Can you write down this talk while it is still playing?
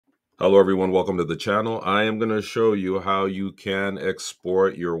Hello everyone, welcome to the channel. I am going to show you how you can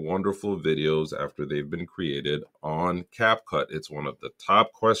export your wonderful videos after they've been created on CapCut. It's one of the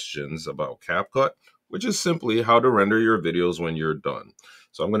top questions about CapCut, which is simply how to render your videos when you're done.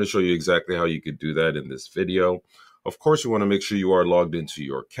 So I'm going to show you exactly how you could do that in this video. Of course, you want to make sure you are logged into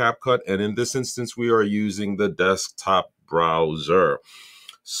your CapCut, and in this instance, we are using the desktop browser.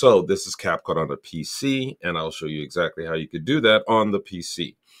 So this is CapCut on a PC, and I'll show you exactly how you could do that on the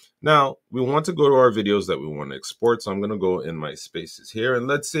PC. Now, we want to go to our videos that we want to export. So I'm going to go in my spaces here. And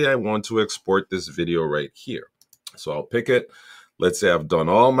let's say I want to export this video right here. So I'll pick it. Let's say I've done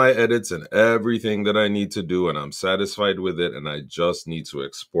all my edits and everything that I need to do, and I'm satisfied with it, and I just need to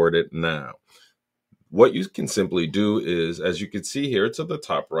export it now. What you can simply do is, as you can see here to the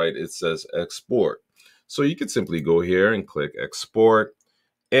top right, it says export. So you could simply go here and click export.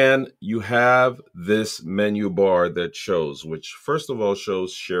 And you have this menu bar that shows, which first of all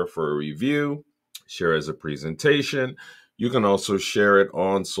shows share for a review, share as a presentation. You can also share it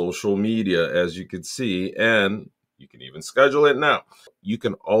on social media, as you can see, and you can even schedule it now. You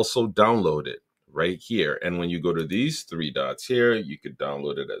can also download it right here. And when you go to these three dots here, you could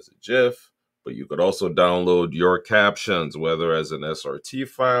download it as a GIF, but you could also download your captions, whether as an SRT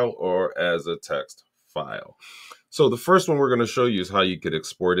file or as a text file. So the first one we're going to show you is how you could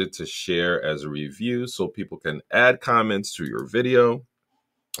export it to share as a review so people can add comments to your video.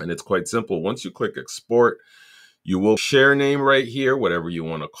 And it's quite simple. Once you click export, you will share name right here, whatever you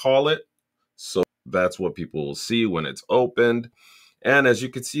want to call it. So that's what people will see when it's opened. And as you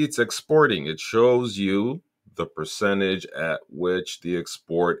can see, it's exporting. It shows you the percentage at which the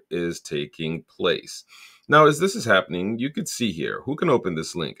export is taking place. Now, as this is happening, you could see here, who can open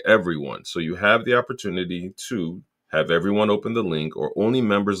this link? Everyone. So you have the opportunity to have everyone open the link, or only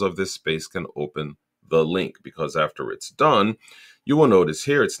members of this space can open the link, because after it's done, you will notice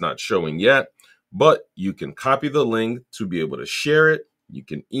here it's not showing yet, but you can copy the link to be able to share it. You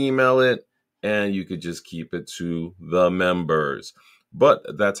can email it, and you could just keep it to the members.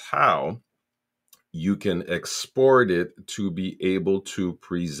 But that's how you can export it to be able to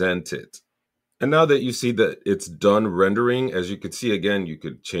present it. And now that you see that it's done rendering, as you can see, again, you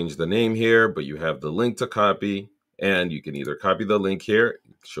could change the name here, but you have the link to copy, and you can either copy the link here,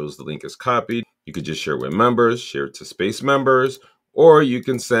 it shows the link is copied. You could just share with members, share it to space members, or you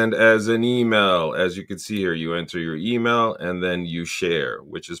can send as an email. As you can see here, you enter your email and then you share,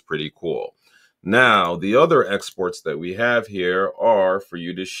 which is pretty cool. Now, the other exports that we have here are for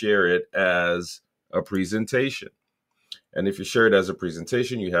you to share it as a presentation. And if you share it as a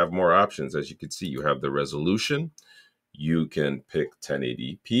presentation, you have more options. As you can see, you have the resolution. You can pick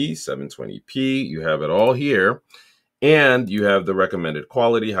 1080p, 720p. You have it all here. And you have the recommended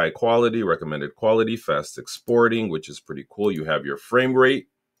quality, high quality, recommended quality, fast exporting, which is pretty cool. You have your frame rate,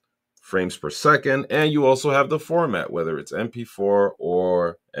 frames per second, and you also have the format, whether it's MP4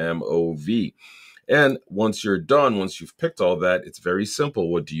 or MOV. And once you're done, once you've picked all that, it's very simple.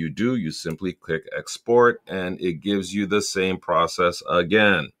 What do? You simply click export, and it gives you the same process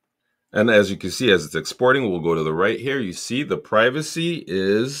again. And as you can see, as it's exporting, we'll go to the right here. You see the privacy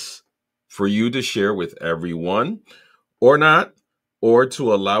is for you to share with everyone or not, or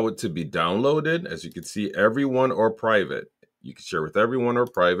to allow it to be downloaded. As you can see, everyone or private. You can share with everyone or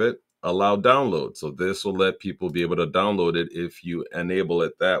private. Allow download. So this will let people be able to download it if you enable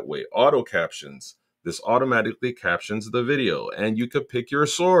it that way. Auto captions. This automatically captions the video, and you could pick your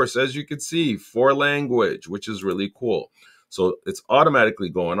source, as you can see, for language, which is really cool. So it's automatically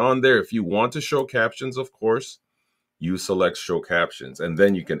going on there. If you want to show captions, of course, you select show captions, and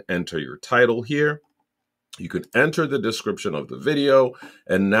then you can enter your title here. You can enter the description of the video,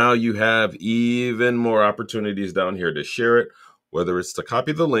 and now you have even more opportunities down here to share it, whether it's to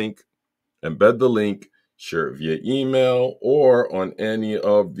copy the link, embed the link, share it via email, or on any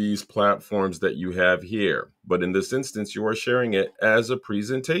of these platforms that you have here. But in this instance, you are sharing it as a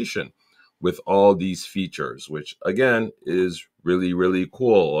presentation with all these features, which again is really, really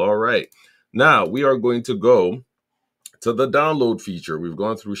cool. All right. Now we are going to go to the download feature. We've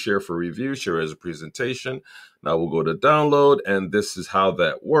gone through share for review, share as a presentation. Now we'll go to download, and this is how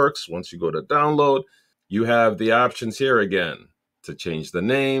that works. Once you go to download, you have the options here again to change the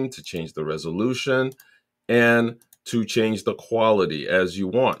name, to change the resolution, and to change the quality as you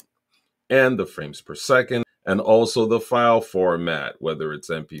want, and the frames per second, and also the file format, whether it's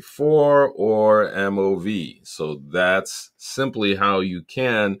MP4 or MOV. So that's simply how you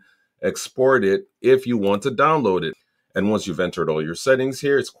can export it if you want to download it. And once you've entered all your settings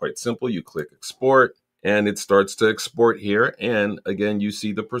here, it's quite simple. You click export, and it starts to export here. And again, you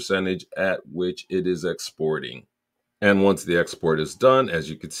see the percentage at which it is exporting. And once the export is done, as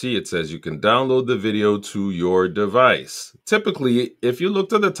you can see, it says you can download the video to your device. Typically, if you look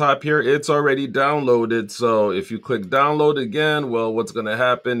to the top here, it's already downloaded. So if you click download again, well, what's going to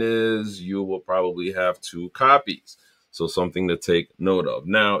happen is you will probably have 2 copies. So something to take note of.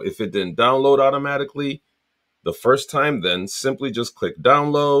 Now, if it didn't download automatically the first time, then simply just click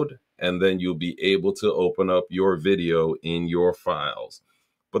download, and then you'll be able to open up your video in your files.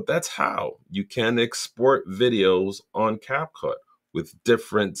 But that's how you can export videos on CapCut with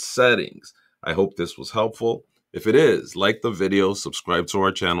different settings. I hope this was helpful. If it is, like the video, subscribe to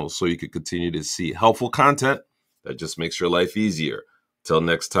our channel so you can continue to see helpful content that just makes your life easier. Till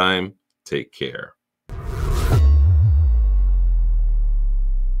next time, take care.